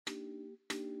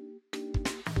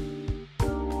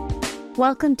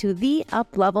Welcome to the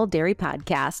Up-Level Dairy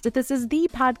Podcast. This is the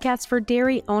podcast for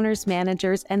dairy owners,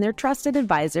 managers, and their trusted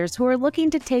advisors who are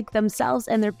looking to take themselves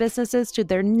and their businesses to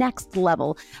their next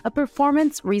level of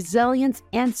performance, resilience,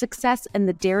 and success in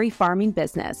the dairy farming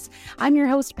business. I'm your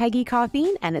host, Peggy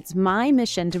Coffeen, and it's my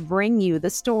mission to bring you the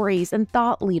stories and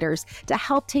thought leaders to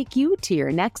help take you to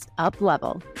your next up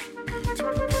level.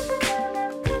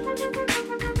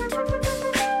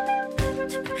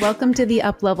 Welcome to the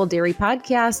Up-Level Dairy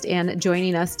Podcast, and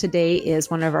joining us today is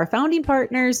one of our founding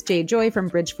partners, Jay Joy from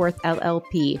Bridgeforth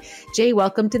LLP. Jay,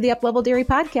 welcome to the Up-Level Dairy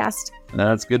Podcast.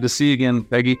 That's good to see you again,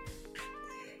 Peggy.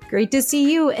 Great to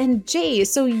see you. And Jay,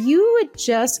 so you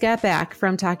just got back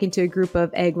from talking to a group of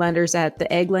ag lenders at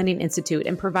the Ag Lending Institute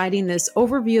and providing this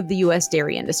overview of the U.S.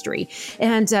 dairy industry.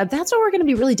 And that's what we're going to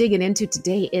be really digging into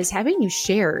today, is having you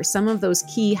share some of those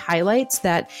key highlights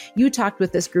that you talked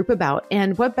with this group about.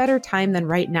 And what better time than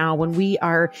right now when we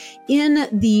are in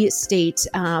the state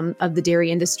of the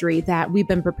dairy industry that we've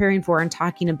been preparing for and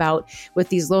talking about with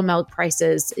these low milk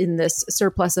prices, in this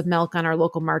surplus of milk on our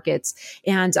local markets,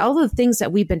 and all the things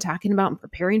that we've been talking about and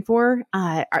preparing for,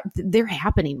 they're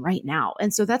happening right now.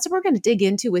 And so that's what we're going to dig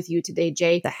into with you today,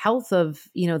 Jay. The health of,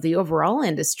 the overall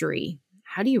industry.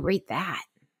 How do you rate that?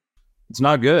 It's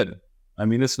not good.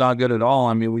 It's not good at all.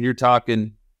 When you're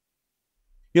talking,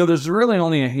 there's really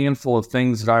only a handful of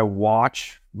things that I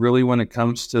watch really when it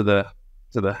comes to the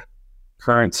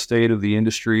current state of the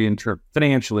industry,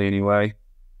 financially anyway.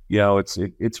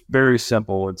 It's very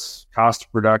simple. It's cost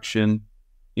of production,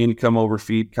 income over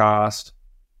feed cost,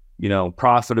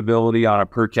 profitability on a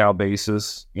per cow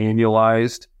basis,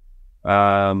 annualized.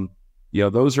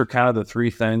 Those are kind of the three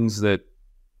things that,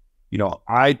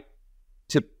 I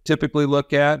typically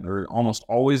look at, or almost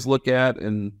always look at.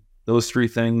 And those three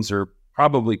things are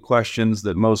probably questions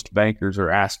that most bankers are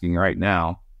asking right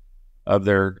now of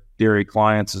their dairy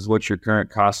clients: is what's your current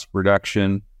cost of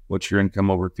production? What's your income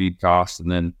over feed cost?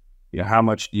 And then, how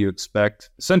much do you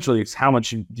expect? Essentially, it's how much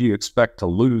do you expect to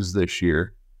lose this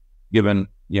year, given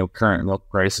current milk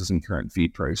prices and current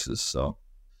feed prices. So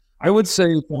I would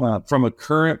say from a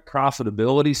current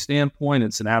profitability standpoint,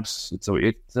 it's an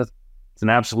absolute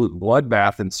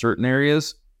bloodbath in certain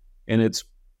areas, and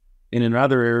in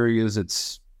other areas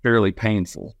it's fairly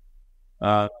painful.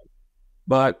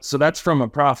 But so that's from a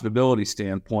profitability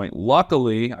standpoint.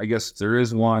 Luckily, I guess there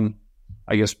is one,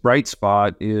 bright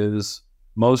spot is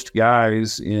most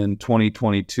guys in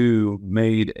 2022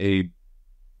 made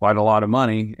quite a lot of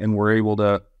money and were able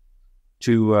to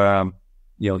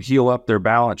heal up their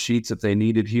balance sheets if they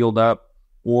needed healed up,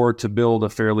 or to build a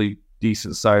fairly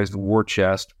decent sized war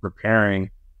chest, preparing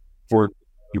for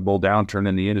a downturn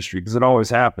in the industry, because it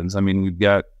always happens. We've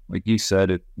got, like you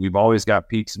said, we've always got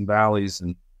peaks and valleys,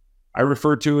 and I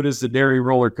refer to it as the dairy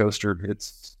roller coaster.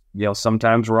 It's,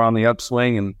 sometimes we're on the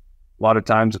upswing, and a lot of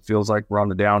times it feels like we're on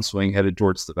the downswing headed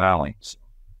towards the valley. So.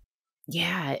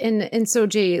 Yeah. And so,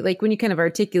 Jay, like when you kind of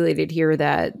articulated here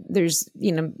that there's,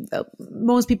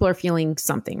 most people are feeling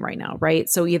something right now, right?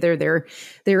 So either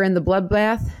they're in the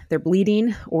bloodbath, they're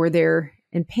bleeding, or they're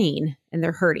in pain and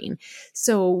they're hurting.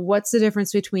 So what's the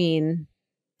difference between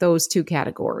those two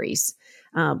categories?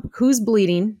 Who's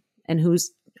bleeding and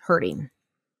who's hurting?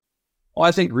 Well,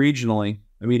 I think regionally,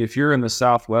 if you're in the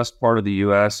southwest part of the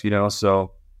U.S.,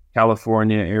 so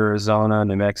California, Arizona,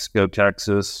 New Mexico,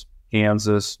 Texas,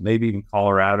 Kansas, maybe even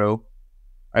Colorado,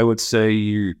 I would say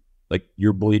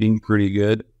you're bleeding pretty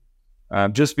good,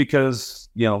 just because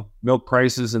milk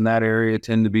prices in that area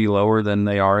tend to be lower than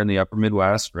they are in the upper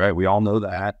Midwest, right? We all know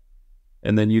that.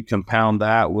 And then you compound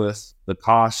that with the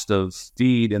cost of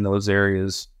feed in those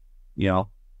areas.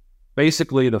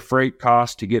 Basically the freight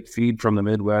cost to get feed from the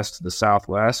Midwest to the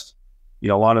Southwest. A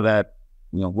lot of that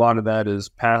is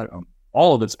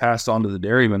all of it's passed on to the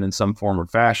dairyman in some form or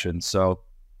fashion. So,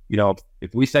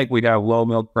 if we think we'd have low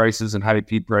milk prices and high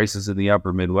feed prices in the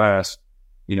upper Midwest,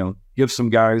 give some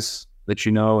guys that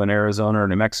in Arizona or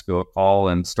New Mexico a call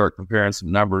and start comparing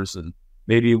some numbers, and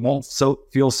maybe you won't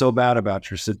feel so bad about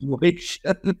your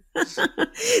situation.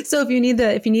 So if you need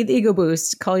the ego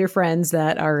boost, call your friends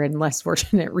that are in less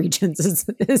fortunate regions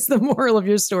is the moral of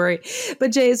your story.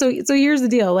 But Jay, so here's the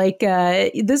deal.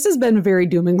 This has been a very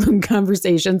doom and gloom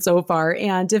conversation so far.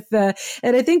 And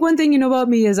and I think one thing about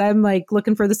me is I'm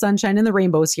looking for the sunshine and the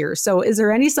rainbows here. So is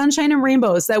there any sunshine and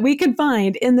rainbows that we can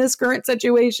find in this current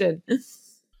situation?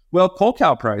 Well, cold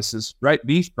cow prices, right?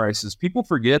 Beef prices. People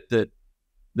forget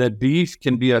that beef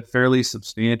can be a fairly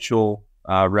substantial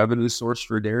revenue source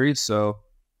for dairies. So,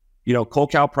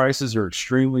 cold cow prices are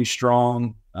extremely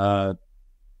strong.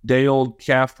 Day-old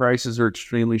calf prices are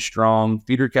extremely strong.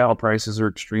 Feeder cow prices are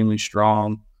extremely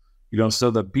strong.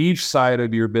 So the beef side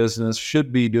of your business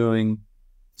should be doing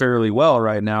fairly well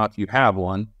right now if you have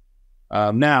one.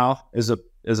 Now, as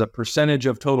a percentage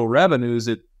of total revenues,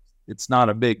 it's not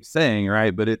a big thing,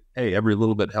 right? But every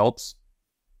little bit helps.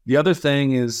 The other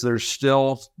thing is there's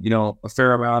still, a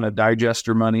fair amount of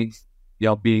digester money,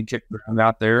 being kicked around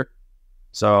out there.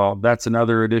 So that's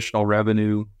another additional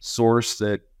revenue source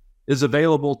that is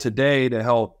available today to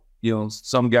help,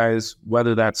 some guys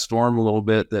weather that storm a little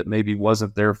bit that maybe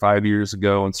wasn't there 5 years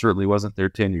ago and certainly wasn't there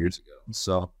 10 years ago.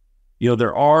 So,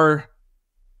 there are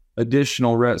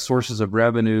additional sources of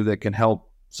revenue that can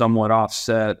help somewhat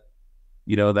offset,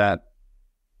 that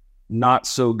not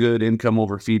so good income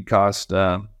over feed cost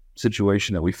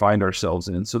situation that we find ourselves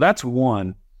in. So that's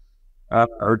one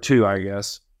or two, I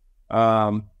guess.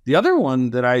 The other one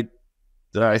that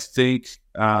I think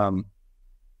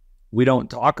we don't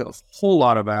talk a whole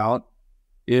lot about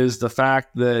is the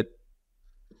fact that,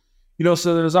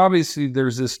 so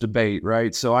there's this debate,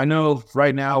 right? So I know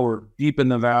right now we're deep in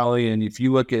the valley, and if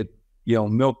you look at,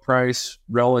 milk price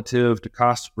relative to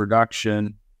cost of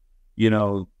production,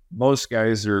 most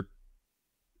guys are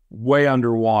way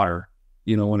underwater,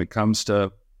 when it comes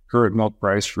to current milk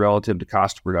price relative to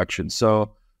cost of production.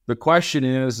 So the question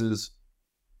is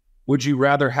would you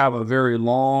rather have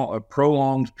a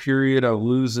prolonged period of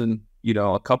losing,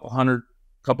 a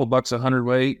couple bucks a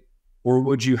hundredweight, or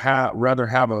would you rather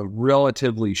have a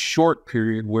relatively short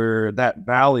period where that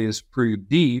valley is pretty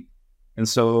deep, and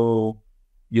so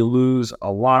you lose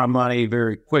a lot of money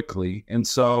very quickly? And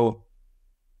so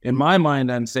in my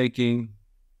mind, I'm thinking,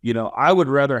 I would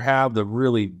rather have the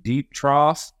really deep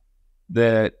trough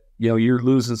that, you're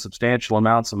losing substantial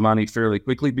amounts of money fairly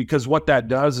quickly, because what that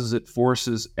does is it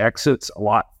forces exits a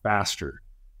lot faster.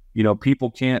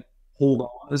 People can't hold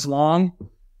on as long.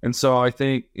 And so I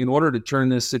think in order to turn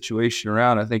this situation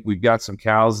around, I think we've got some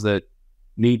cows that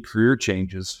need career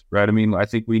changes, right? I mean, I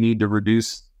think we need to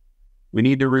reduce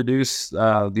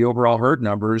the overall herd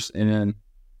numbers and,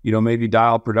 maybe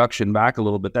dial production back a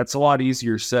little bit. That's a lot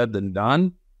easier said than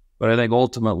done. But I think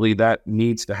ultimately that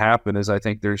needs to happen, as I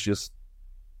think there's just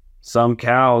some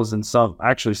cows and some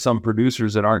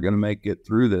producers that aren't going to make it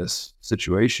through this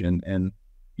situation. And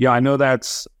I know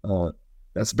that's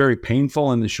very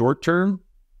painful in the short term,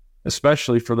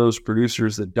 especially for those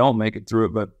producers that don't make it through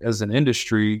it. But as an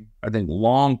industry, I think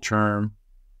long term,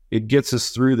 it gets us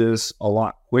through this a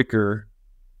lot quicker,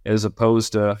 as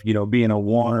opposed to, being a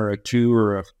 1 or a 2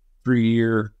 or a 3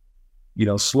 year,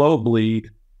 slow bleed.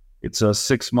 It's a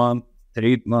 6 month to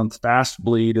 8 month fast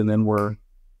bleed, and then we're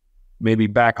maybe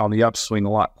back on the upswing a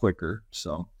lot quicker.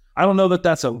 So I don't know if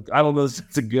that's a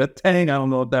good thing. I don't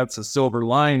know if that's a silver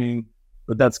lining,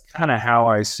 but that's kind of how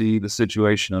I see the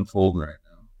situation unfolding right now.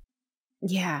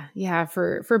 Yeah.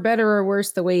 For better or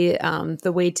worse, the way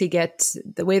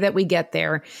that we get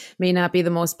there may not be the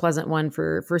most pleasant one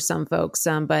for some folks.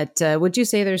 But would you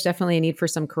say there's definitely a need for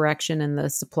some correction in the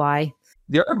supply?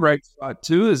 The other bright spot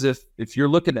too is if you're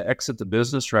looking to exit the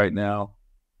business right now,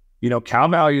 cow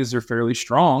values are fairly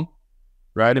strong,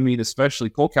 right? I mean, especially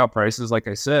cull cow prices, like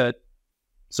I said.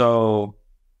 So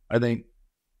I think,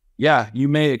 you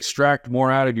may extract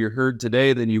more out of your herd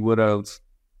today than you would have,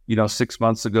 6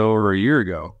 months ago or a year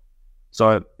ago.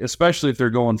 So especially if they're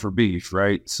going for beef,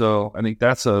 right? So I think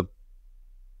that's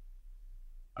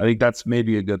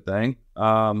maybe a good thing.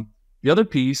 The other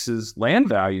piece is land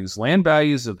values. Land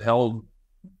values have held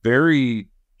very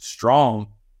strong,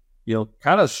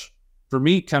 for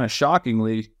me, kind of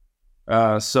shockingly.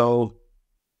 So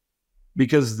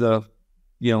because the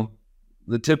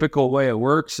typical way it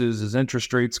works is as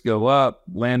interest rates go up,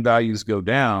 land values go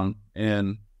down.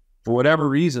 And for whatever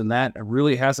reason, that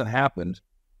really hasn't happened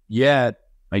yet,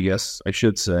 I guess I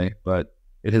should say, but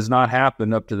it has not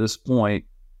happened up to this point.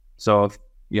 So if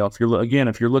you're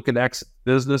looking to exit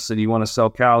business and you want to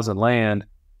sell cows and land,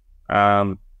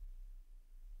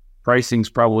 pricing's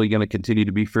probably going to continue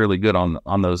to be fairly good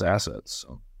on those assets.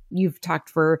 So. You've talked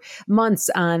for months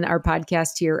on our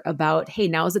podcast here about, hey,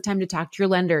 now is the time to talk to your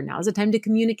lender. Now is the time to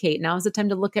communicate. Now is the time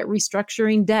to look at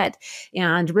restructuring debt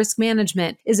and risk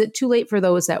management. Is it too late for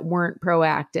those that weren't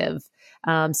proactive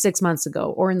 6 months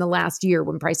ago or in the last year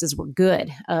when prices were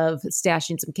good, of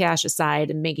stashing some cash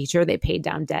aside and making sure they paid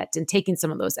down debt and taking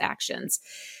some of those actions?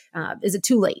 Is it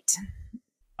too late?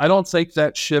 I don't think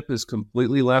that ship has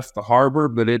completely left the harbor,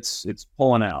 but it's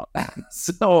pulling out.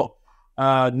 So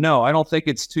no, I don't think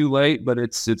it's too late, but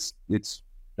it's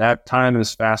that time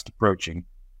is fast approaching.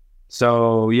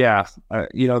 So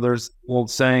there's an old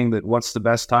saying that what's the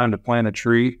best time to plant a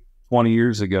tree? 20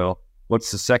 years ago. What's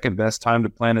the second best time to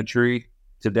plant a tree?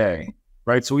 Today,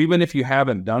 right? So even if you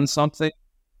haven't done something,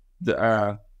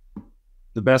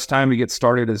 the best time to get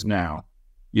started is now.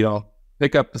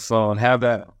 Pick up the phone, have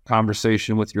that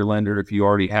conversation with your lender if you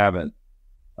already haven't.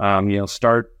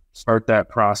 Start that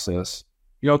process.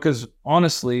 Because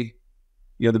honestly,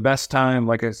 the best time,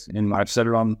 and I've said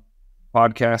it on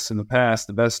podcasts in the past,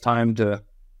 the best time to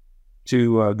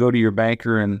go to your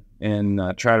banker and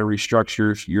try to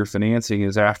restructure your financing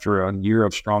is after a year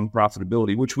of strong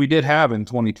profitability, which we did have in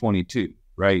 2022,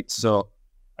 right? So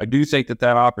I do think that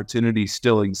opportunity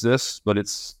still exists, but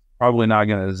it's probably not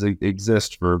going to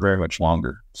exist for very much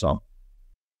longer. So,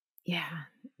 yeah.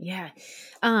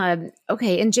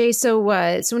 Okay. And Jay, so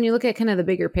when you look at kind of the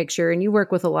bigger picture, and you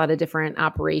work with a lot of different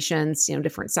operations,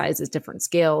 different sizes, different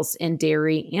scales in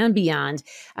dairy and beyond.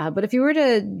 But if you were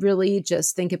to really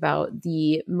just think about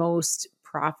the most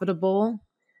profitable,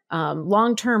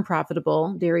 long-term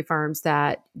profitable dairy farms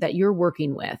that you're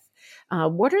working with,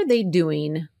 what are they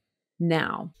doing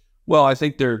now? Well, I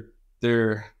think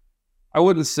I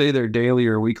wouldn't say they're daily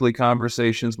or weekly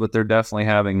conversations, but they're definitely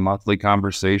having monthly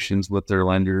conversations with their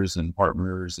lenders and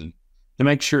partners, and to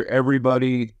make sure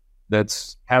everybody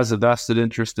has a vested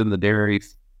interest in the dairy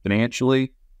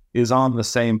financially is on the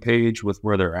same page with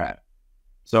where they're at.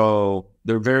 So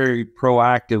they're very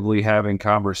proactively having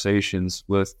conversations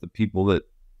with the people that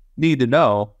need to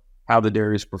know how the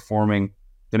dairy is performing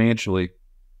financially.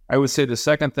 I would say the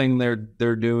second thing they're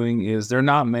doing is they're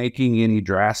not making any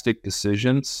drastic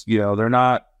decisions. They're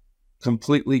not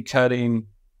completely cutting,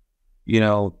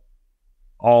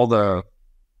 all the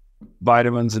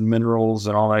vitamins and minerals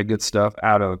and all that good stuff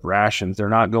out of rations. They're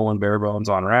not going bare bones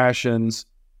on rations.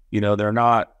 They're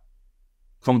not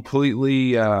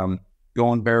completely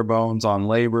going bare bones on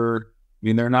labor.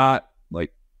 They're not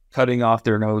like cutting off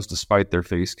their nose to spite their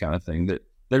face kind of thing. That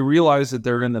they realize that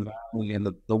they're in the valley, and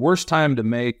the worst time to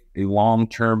make a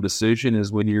long-term decision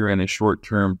is when you're in a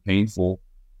short-term painful,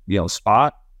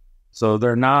 spot. So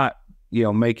they're not,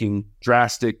 making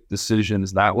drastic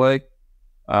decisions that way.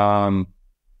 I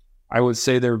would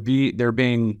say they're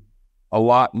being a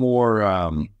lot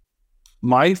more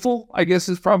mindful, I guess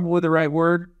is probably the right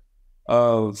word,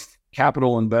 of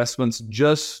capital investments,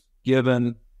 just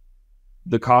given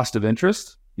the cost of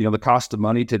interest, the cost of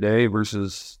money today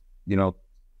versus,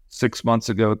 6 months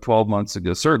ago, 12 months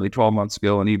ago, certainly 12 months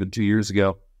ago, and even 2 years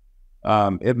ago.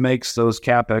 It makes those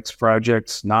CapEx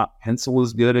projects not pencil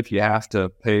as good if you have to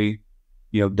pay,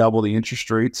 double the interest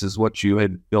rates as what you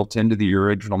had built into the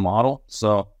original model.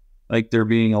 So they're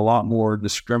being a lot more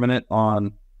discriminate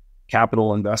on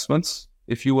capital investments,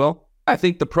 if you will. I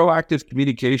think the proactive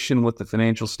communication with the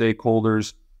financial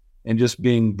stakeholders and just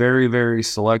being very, very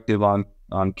selective on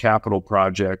capital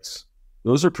projects,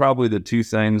 those are probably the two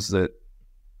things that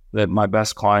my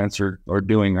best clients are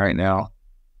doing right now.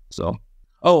 So,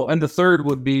 and the third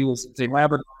would be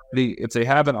if they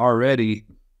haven't already,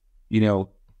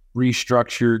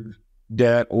 restructured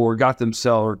debt or got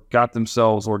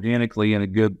themselves organically in a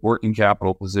good working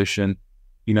capital position,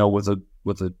 with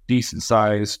a decent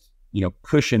sized,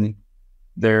 cushion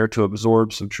there to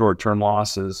absorb some short-term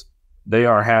losses. They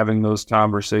are having those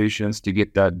conversations to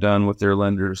get that done with their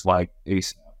lenders like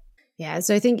ASAP. Yeah.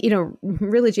 So I think,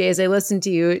 really, Jay, as I listen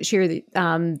to you share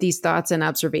these thoughts and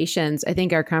observations, I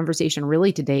think our conversation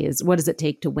really today is, what does it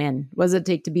take to win? What does it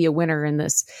take to be a winner in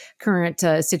this current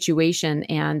situation?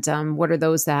 And what are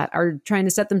those that are trying to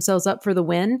set themselves up for the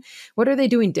win? What are they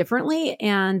doing differently?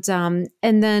 And then,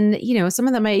 some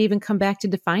of them might even come back to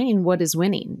defining what is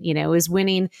winning. Is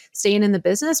winning staying in the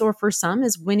business, or for some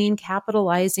is winning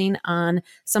capitalizing on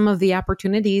some of the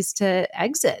opportunities to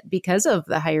exit because of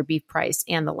the higher beef price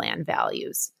and the land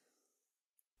values?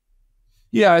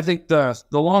 Yeah, I think the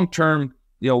long-term,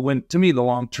 to me, the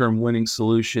long-term winning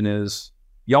solution is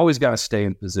you always got to stay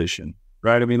in position,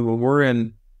 right? I mean, when we're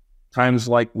in times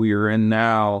like we are in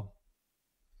now,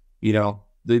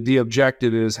 the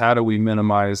objective is, how do we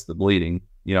minimize the bleeding?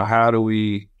 How do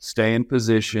we stay in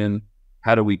position?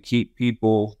 How do we keep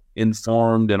people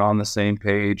informed and on the same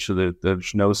page so that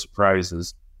there's no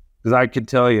surprises? Because I could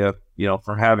tell you,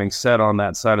 from having sat on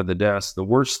that side of the desk, the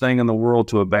worst thing in the world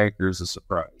to a banker is a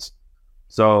surprise.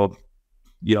 So,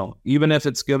 even if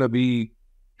it's going to be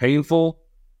painful,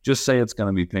 just say it's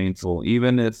going to be painful.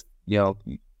 Even if,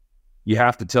 you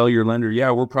have to tell your lender,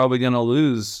 yeah, we're probably going to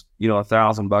lose,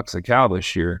 $1,000 a cow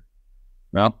this year.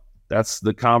 Well, that's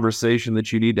the conversation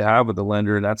that you need to have with the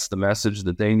lender. And that's the message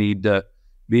that they need to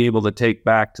be able to take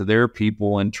back to their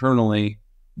people internally,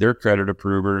 their credit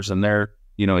approvers and their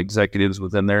executives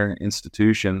within their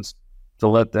institutions, to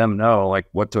let them know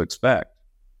what to expect.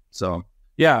 So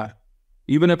yeah,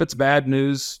 even if it's bad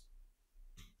news,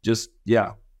 just,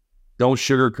 don't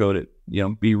sugarcoat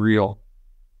it, be real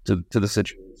to the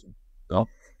situation. So.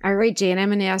 All right, Jay, and I'm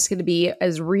going to ask you to be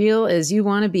as real as you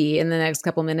want to be in the next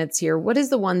couple minutes here. What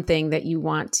is the one thing that you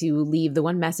want to leave, the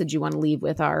one message you want to leave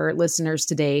with our listeners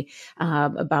today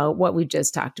about what we've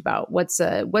just talked about? What's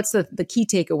the key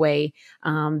takeaway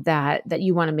that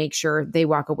you want to make sure they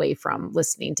walk away from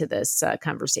listening to this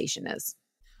conversation is?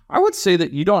 I would say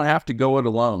that you don't have to go it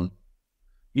alone.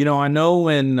 I know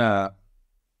when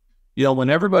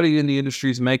everybody in the industry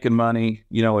is making money,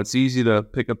 it's easy to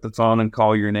pick up the phone and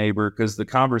call your neighbor because the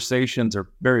conversations are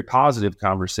very positive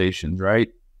conversations, right?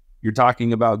 You're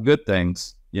talking about good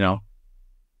things,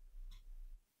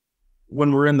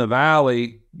 When we're in the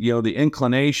valley, the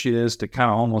inclination is to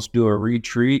kind of almost do a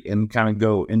retreat and kind of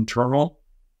go internal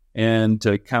and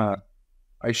to kind of,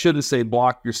 I shouldn't say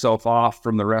block yourself off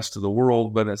from the rest of the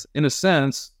world, but in a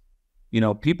sense,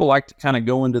 people like to kind of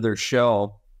go into their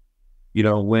shell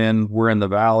when we're in the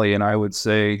valley. And I would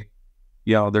say,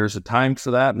 there's a time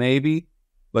for that maybe,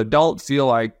 but don't feel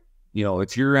like,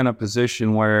 if you're in a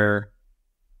position where,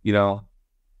 you're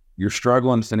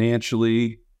struggling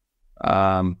financially,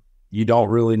 you don't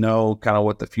really know kind of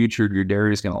what the future of your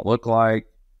dairy is going to look like.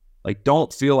 Like,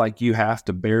 don't feel like you have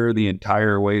to bear the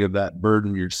entire weight of that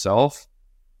burden yourself.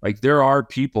 Like, there are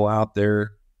people out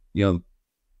there, in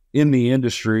the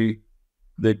industry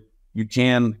that you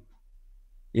can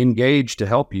engage to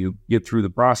help you get through the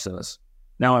process.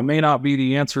 Now, it may not be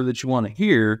the answer that you want to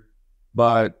hear,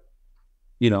 but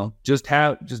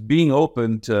just being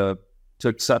open to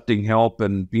accepting help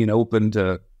and being open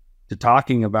to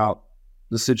talking about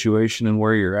the situation and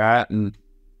where you're at and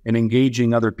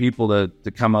engaging other people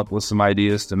to come up with some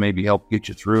ideas to maybe help get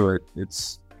you through it.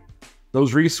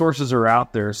 Those resources are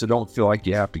out there, so don't feel like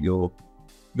you have to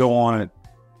go on it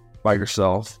by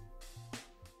yourself.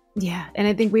 Yeah, and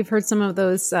I think we've heard some of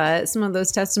those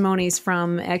testimonies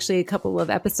from actually a couple of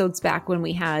episodes back when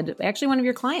we had actually one of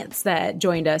your clients that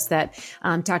joined us that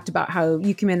talked about how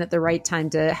you come in at the right time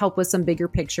to help with some bigger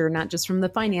picture, not just from the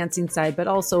financing side, but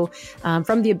also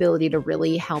from the ability to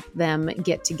really help them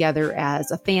get together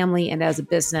as a family and as a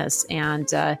business, and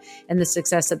the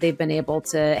success that they've been able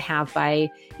to have by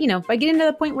getting to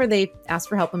the point where they asked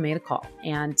for help and made a call,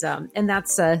 and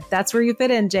that's where you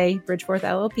fit in, Jay. Bridgeforth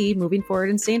LLP, moving forward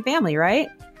and staying family, right?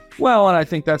 Well, and I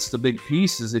think that's the big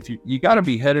piece is if you got to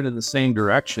be headed in the same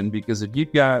direction, because if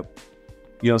you've got,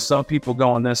 some people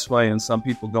going this way and some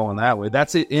people going that way,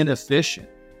 that's inefficient,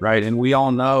 right? And we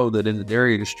all know that in the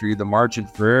dairy industry, the margin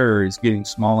for error is getting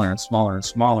smaller and smaller and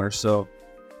smaller. So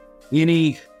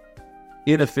any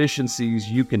inefficiencies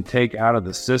you can take out of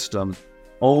the system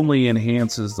only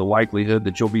enhances the likelihood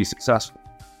that you'll be successful.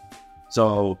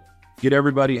 So get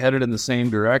everybody headed in the same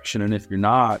direction. And if you're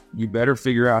not, you better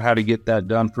figure out how to get that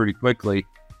done pretty quickly,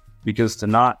 because to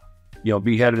not,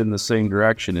 be headed in the same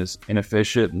direction is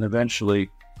inefficient. And eventually,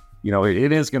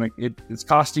 it's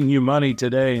costing you money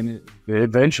today, and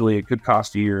eventually it could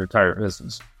cost you your entire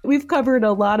business. We've covered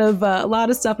a lot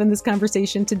of stuff in this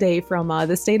conversation today, from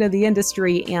the state of the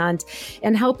industry and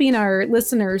helping our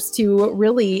listeners to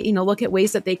really, look at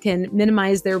ways that they can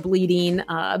minimize their bleeding,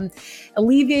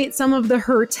 alleviate some of the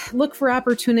hurt, look for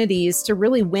opportunities to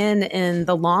really win in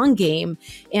the long game,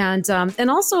 and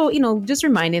also, just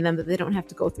reminding them that they don't have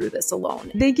to go through this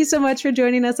alone. Thank you so much for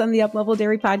joining us on the Up-Level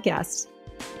Dairy Podcast.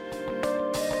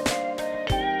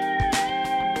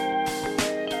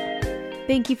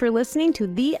 Thank you for listening to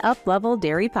the Up-Level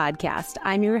Dairy Podcast.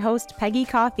 I'm your host, Peggy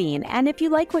Coffeen, and if you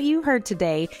like what you heard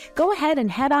today, go ahead and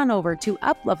head on over to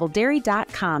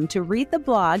upleveldairy.com to read the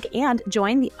blog and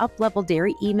join the Up-Level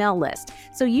Dairy email list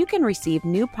so you can receive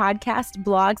new podcasts,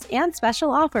 blogs, and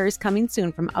special offers coming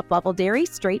soon from Up-Level Dairy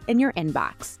straight in your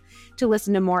inbox. To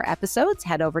listen to more episodes,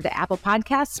 head over to Apple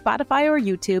Podcasts, Spotify, or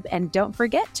YouTube, and don't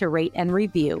forget to rate and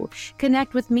review.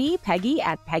 Connect with me, Peggy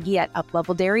at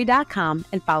upleveldairy.com,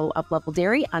 and follow Up-Level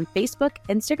Dairy on Facebook,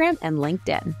 Instagram, and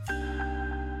LinkedIn.